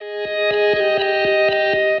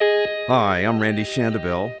Hi, I'm Randy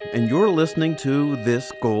Shandabell, and you're listening to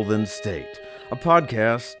This Golden State, a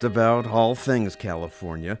podcast about all things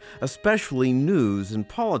California, especially news and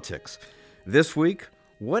politics. This week,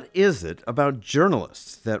 what is it about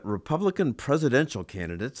journalists that Republican presidential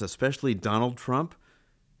candidates, especially Donald Trump,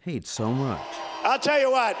 hate so much? I'll tell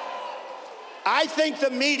you what, I think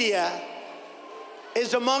the media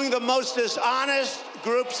is among the most dishonest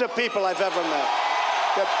groups of people I've ever met.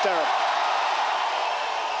 They're terrible.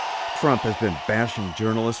 Trump has been bashing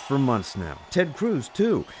journalists for months now. Ted Cruz,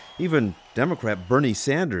 too. Even Democrat Bernie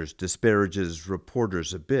Sanders disparages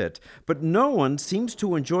reporters a bit, but no one seems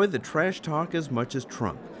to enjoy the trash talk as much as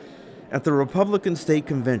Trump. At the Republican State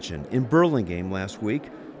Convention in Burlingame last week,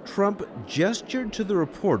 Trump gestured to the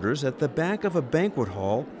reporters at the back of a banquet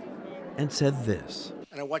hall and said this.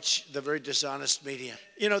 And I watch the very dishonest media.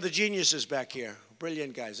 You know, the geniuses back here,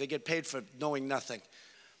 brilliant guys, they get paid for knowing nothing.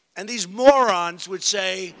 And these morons would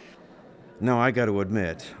say... Now, I got to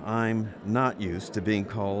admit, I'm not used to being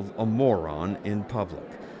called a moron in public.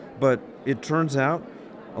 But it turns out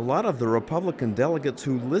a lot of the Republican delegates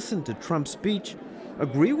who listened to Trump's speech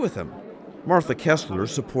agree with him. Martha Kessler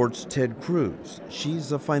supports Ted Cruz.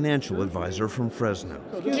 She's a financial advisor from Fresno.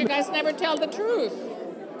 You guys never tell the truth.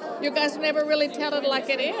 You guys never really tell it like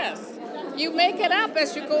it is. You make it up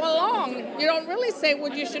as you go along. You don't really say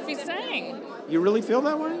what you should be saying. You really feel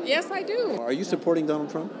that way? Yes, I do. Are you supporting Donald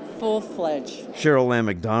Trump? Full-fledged. Cheryl Ann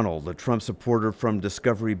McDonald, a Trump supporter from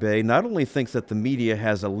Discovery Bay, not only thinks that the media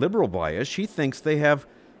has a liberal bias, she thinks they have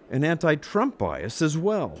an anti-Trump bias as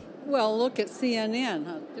well. Well, look at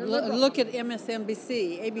CNN. Look at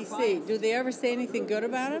MSNBC, ABC. Do they ever say anything good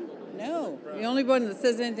about him? No. The only one that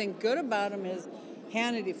says anything good about him is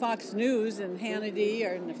Hannity, Fox News and Hannity,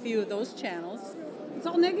 or in a few of those channels. It's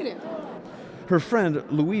all negative. Her friend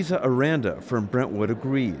Louisa Aranda from Brentwood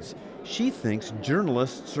agrees. She thinks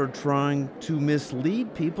journalists are trying to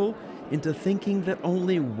mislead people into thinking that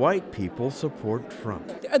only white people support Trump.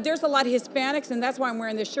 There's a lot of Hispanics, and that's why I'm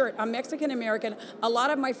wearing this shirt. I'm Mexican-American. A lot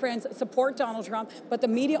of my friends support Donald Trump, but the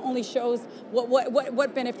media only shows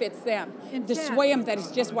what benefits them. To sway them that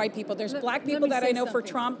it's just white people. There's black people that I know for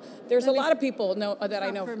Trump. There's a lot of people that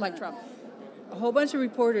I know like Trump. A whole bunch of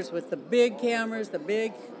reporters with the big cameras, the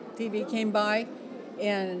big TV came by,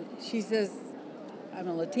 and she says, I'm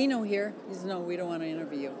a Latino here. He says, no, we don't want to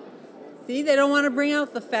interview you. See, they don't want to bring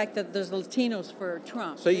out the fact that there's Latinos for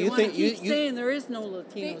Trump. So you think you saying there is no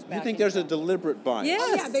Latinos back? You think there's a deliberate bias? Yes.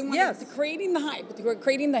 Oh, yeah, they want creating the hype,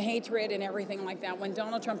 creating the hatred and everything like that. When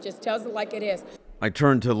Donald Trump just tells it like it is. I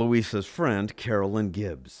turned to Louisa's friend, Carolyn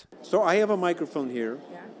Gibbs. So I have a microphone here.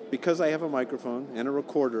 Yeah. Because I have a microphone and a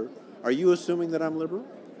recorder, are you assuming that I'm liberal?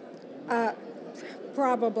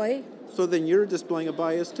 Probably. So then you're displaying a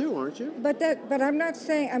bias too, aren't you? But I'm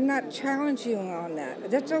not challenging you on that.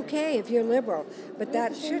 That's okay if you're liberal, but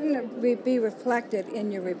that shouldn't be reflected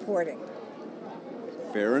in your reporting.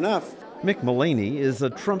 Fair enough. Mick Mullaney is a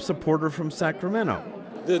Trump supporter from Sacramento.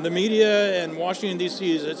 The media in Washington,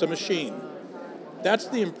 D.C. it's a machine. That's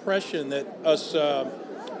the impression that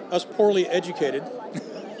us poorly educated,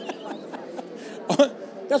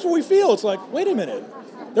 that's what we feel. It's like, wait a minute,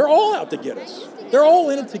 they're all out to get us. They're all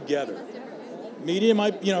in it together. Media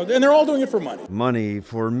might, and they're all doing it for money. Money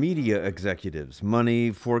for media executives,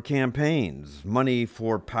 money for campaigns, money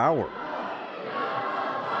for power.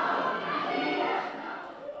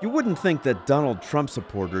 You wouldn't think that Donald Trump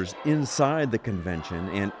supporters inside the convention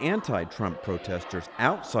and anti-Trump protesters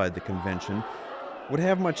outside the convention would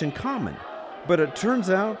have much in common. But it turns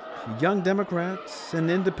out young Democrats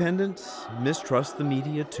and independents mistrust the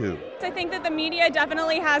media too. I think that the media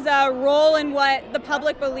definitely has a role in what the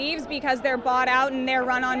public believes because they're bought out and they're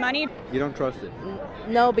run on money. You don't trust it?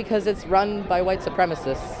 No, because it's run by white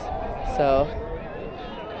supremacists. So.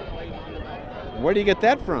 Where do you get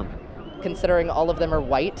that from? Considering all of them are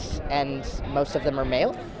white and most of them are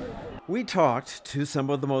male. We talked to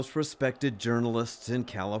some of the most respected journalists in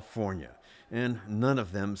California, and none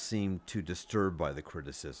of them seemed too disturbed by the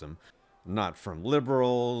criticism. Not from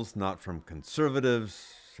liberals, not from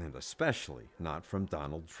conservatives, and especially not from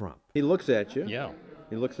Donald Trump. He looks at you. Yeah.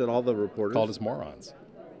 He looks at all the reporters. Called us morons.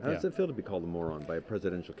 How does it feel to be called a moron by a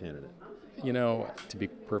presidential candidate? To be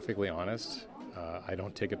perfectly honest, I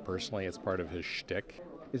don't take it personally. It's part of his shtick.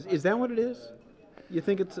 Is that what it is? You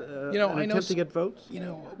think it's an attempt to get votes?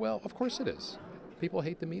 Well, of course it is. People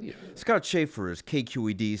hate the media. Scott Shafer is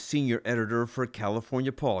KQED's senior editor for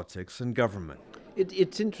California politics and government.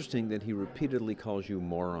 It's interesting that he repeatedly calls you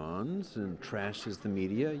morons and trashes the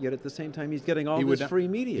media, yet at the same time he's getting all this free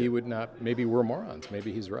media. He would not. Maybe we're morons.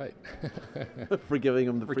 Maybe he's right. For giving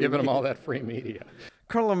him the free media. Him all that free media.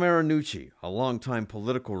 Carla Marinucci, a longtime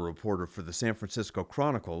political reporter for the San Francisco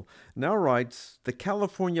Chronicle, now writes the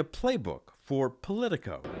California Playbook for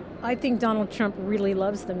Politico. I think Donald Trump really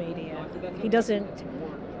loves the media. He doesn't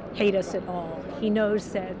hate us at all. He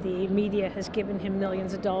knows that the media has given him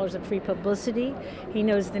millions of dollars of free publicity. He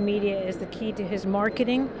knows the media is the key to his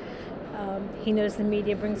marketing. He knows the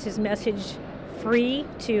media brings his message free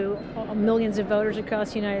to millions of voters across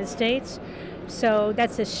the United States. So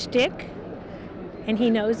that's a shtick, and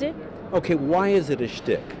he knows it. Okay, why is it a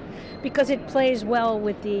shtick? Because it plays well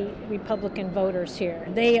with the Republican voters here.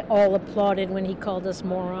 They all applauded when he called us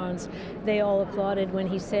morons. They all applauded when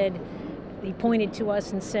he pointed to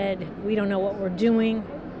us and said, we don't know what we're doing.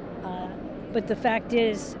 But the fact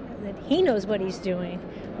is that he knows what he's doing,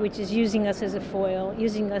 which is using us as a foil,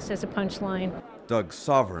 using us as a punchline. Doug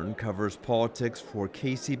Sovern covers politics for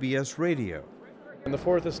KCBS Radio. And the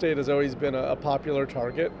Fourth Estate has always been a popular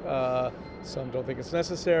target. Some don't think it's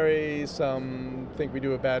necessary. Some think we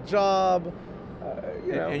do a bad job.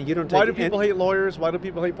 And you don't why do people hate lawyers? Why do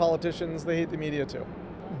people hate politicians? They hate the media too.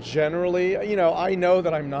 Generally, I know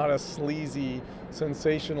that I'm not a sleazy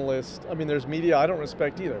sensationalist. I mean, there's media I don't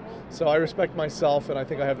respect either. So I respect myself, and I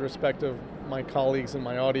think I have the respect of my colleagues and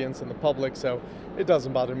my audience and the public, so it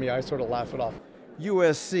doesn't bother me. I sort of laugh it off.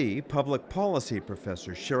 USC public policy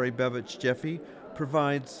professor Bebitch Jeffe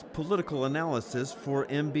provides political analysis for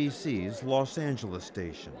NBC's Los Angeles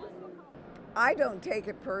station. I don't take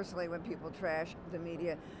it personally when people trash the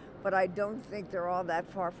media, but I don't think they're all that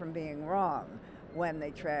far from being wrong when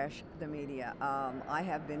they trash the media. I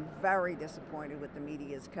have been very disappointed with the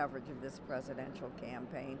media's coverage of this presidential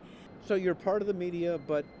campaign. So you're part of the media,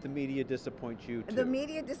 but the media disappoints you too? The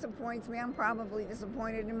media disappoints me. I'm probably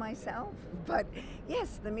disappointed in myself. But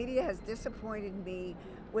yes, the media has disappointed me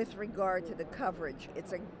with regard to the coverage.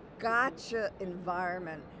 It's a gotcha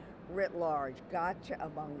environment writ large. Gotcha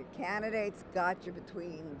among the candidates, gotcha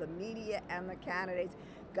between the media and the candidates,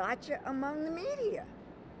 gotcha among the media.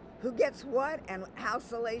 Who gets what and how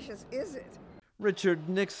salacious is it? Richard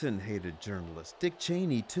Nixon hated journalists. Dick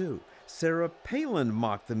Cheney, too. Sarah Palin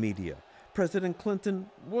mocked the media. President Clinton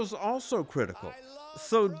was also critical.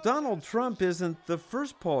 So Donald Trump isn't the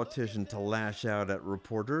first politician to lash out at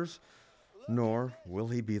reporters, nor will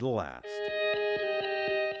he be the last.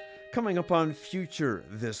 Coming up on future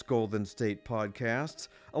This Golden State podcasts,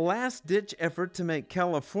 a last-ditch effort to make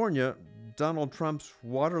California Donald Trump's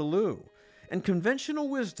Waterloo. And conventional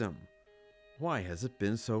wisdom, why has it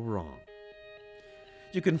been so wrong?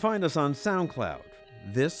 You can find us on SoundCloud,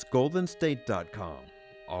 thisgoldenstate.com,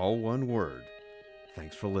 all one word.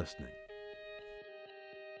 Thanks for listening.